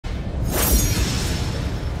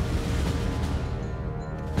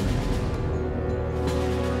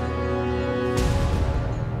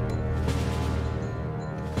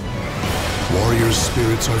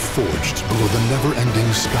spirits are forged below the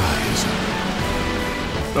never-ending skies.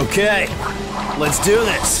 Okay, let's do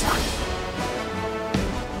this.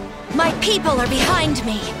 My people are behind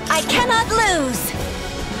me. I cannot lose.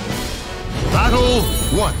 Battle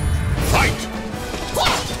 1. Fight!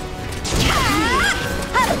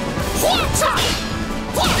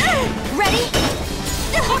 Ready?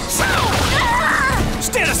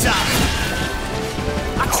 Stand aside!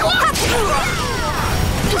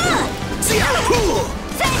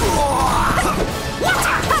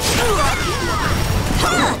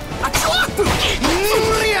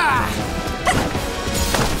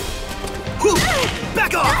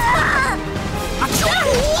 Back off!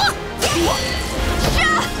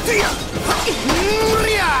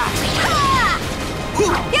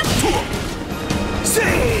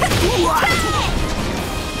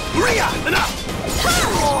 Enough!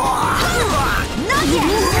 Not yet!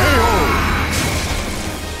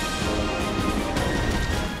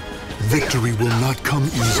 Victory will not come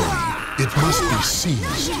easily. It must be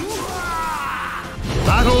seized.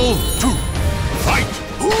 Battle 2. Fight!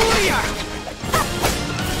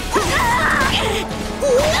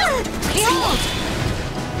 Behold!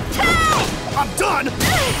 I'm done!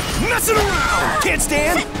 Messing around! Can't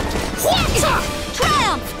stand!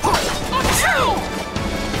 Triumph!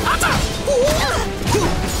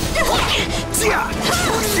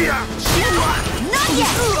 Not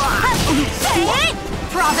yet!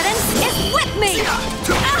 Providence is with me! Not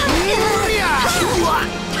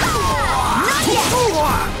yet!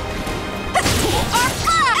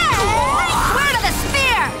 Swear to the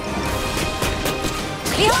spear!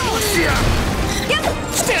 Behold!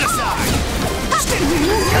 Stand aside!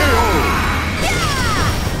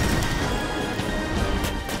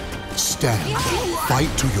 Stand.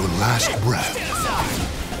 Fight to your last breath.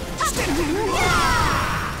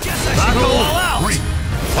 Battle 3.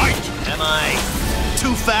 Fight! Am I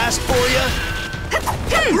too fast for you?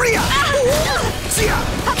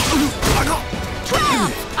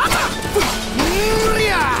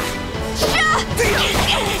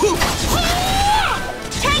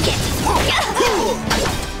 Take it!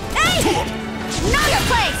 Hey! Know your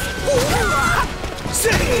place!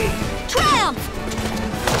 Triumph!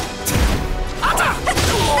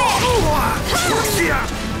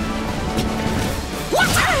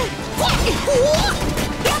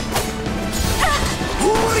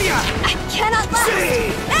 I cannot last!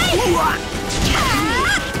 Hey!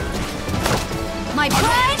 My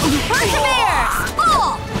pride perseveres!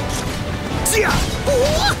 Fall!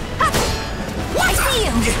 I see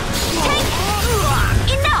you! Take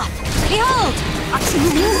enough! Behold! I see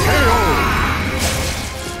you!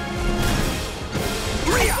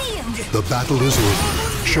 The battle is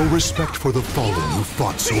over. Show respect for the fallen who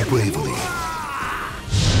fought so bravely.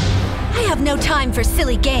 I have no time for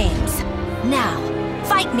silly games. Now,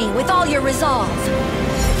 fight me with all your resolve.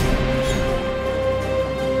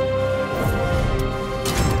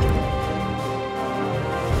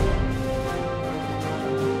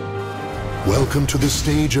 Welcome to the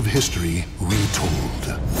stage of history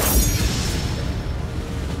retold.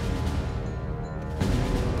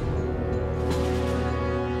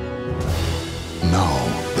 Now,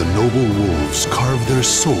 the noble wolves carve their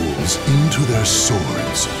souls into their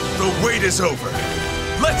swords. The wait is over.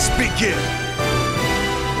 Let's begin.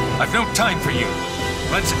 I've no time for you.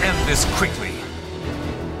 Let's end this quickly.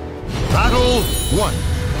 Battle 1.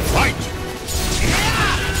 Fight!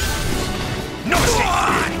 No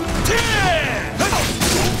escape!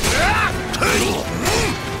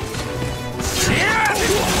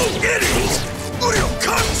 Get it! Urio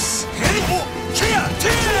cuts!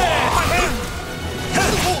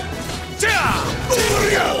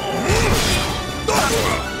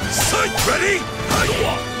 Sight ready?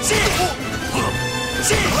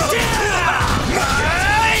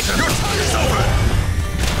 Your time is over!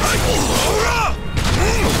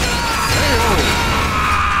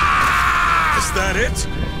 Is that it?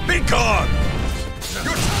 Be gone!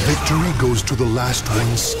 Victory goes to the last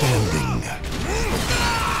one standing.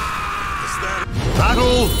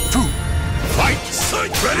 Battle 2. Fight!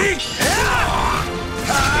 Sight ready?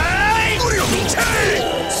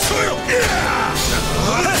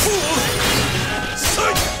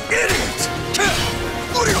 Sight idiot!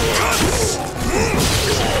 Urio cuts!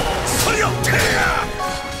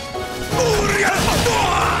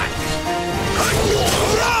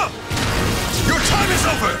 Your time is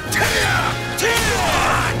over!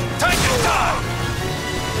 Time to die!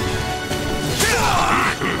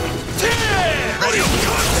 Urio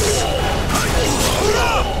cuts!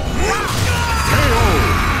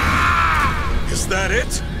 Is that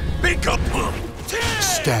it? Pick up!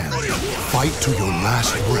 Stand. Fight to your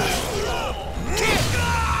last breath.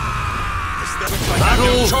 like I have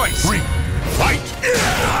no choice. Fight!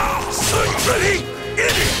 Ready?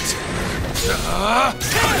 Idiot!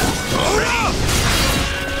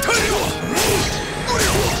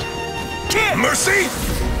 Kid! Mercy!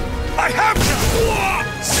 I have to!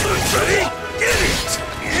 Ready? Idiot!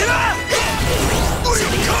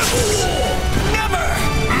 Never!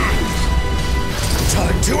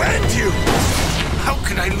 Time to end you! How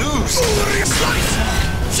can I lose? Slice!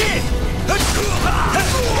 Kid!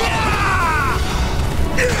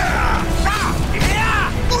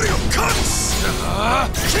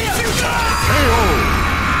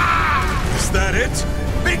 Is that it?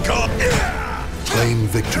 Be gone! Claim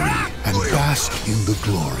victory and bask in the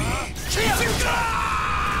glory.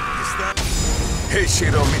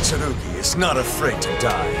 Heishiro Mitsurugi is not afraid to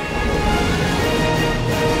die.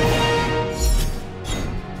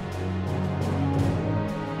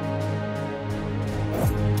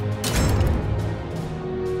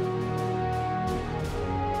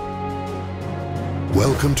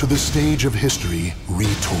 Welcome to the stage of history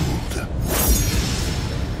retold.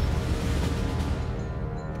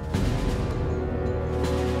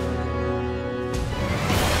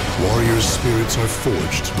 Warriors' spirits are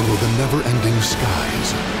forged below the never-ending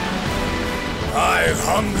skies. I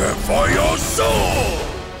hunger for your soul!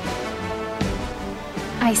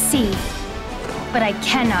 I see, but I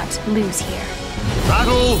cannot lose here.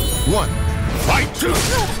 Battle 1. Fight!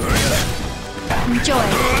 Enjoy.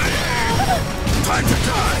 Time to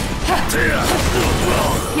die!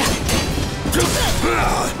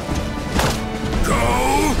 Go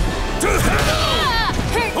to hell!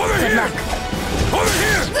 Over Good here! luck. Over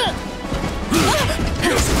here!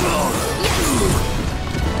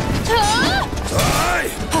 Die!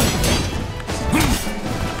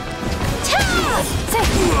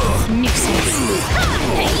 Nuisance.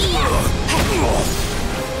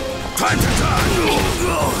 Time to die!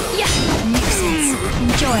 Nuisance.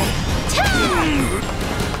 Enjoy.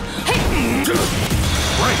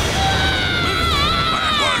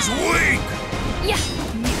 That was weak!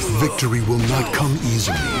 Victory will not come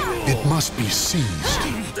easily. It must be seized.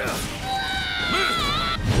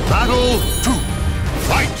 Battle 2.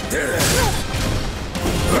 Fight!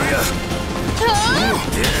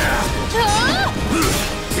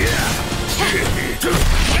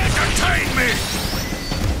 Entertain me!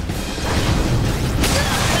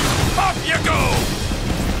 Up you go!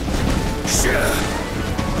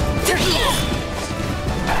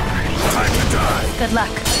 Time to die! Good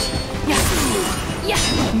luck.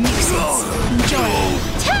 Nuisance. Enjoy.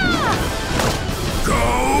 Go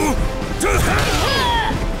to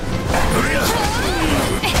hell!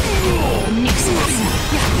 Nuisance.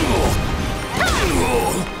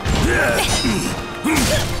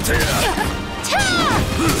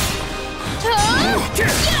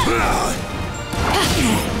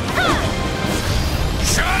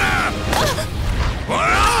 Shut up!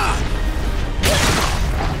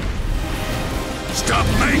 Stop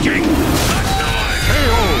making that noise!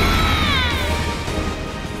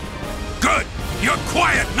 Good! You're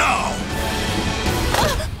quiet now!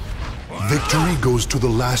 Victory goes to the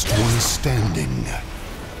last one standing.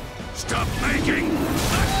 Stop making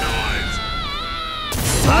that noise!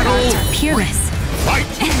 Battle peerless. Fight!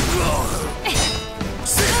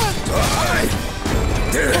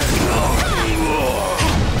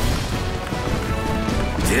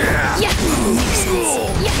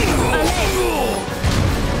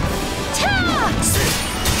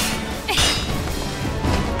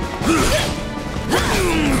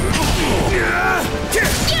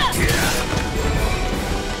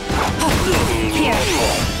 Here.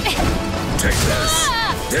 Take this!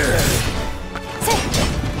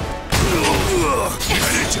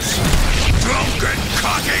 And it's just drunk and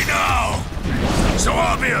cocky now! So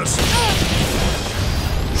obvious!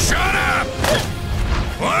 Shut up!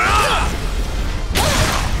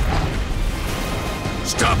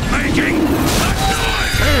 Stop making that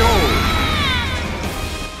noise!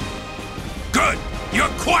 Good!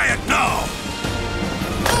 You're quiet now!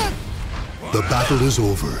 The battle is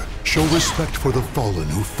over. Show respect for the fallen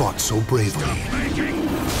who fought so bravely. Making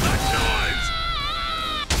that noise!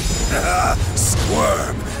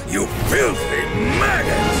 Squirm, you filthy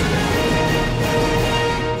maggot!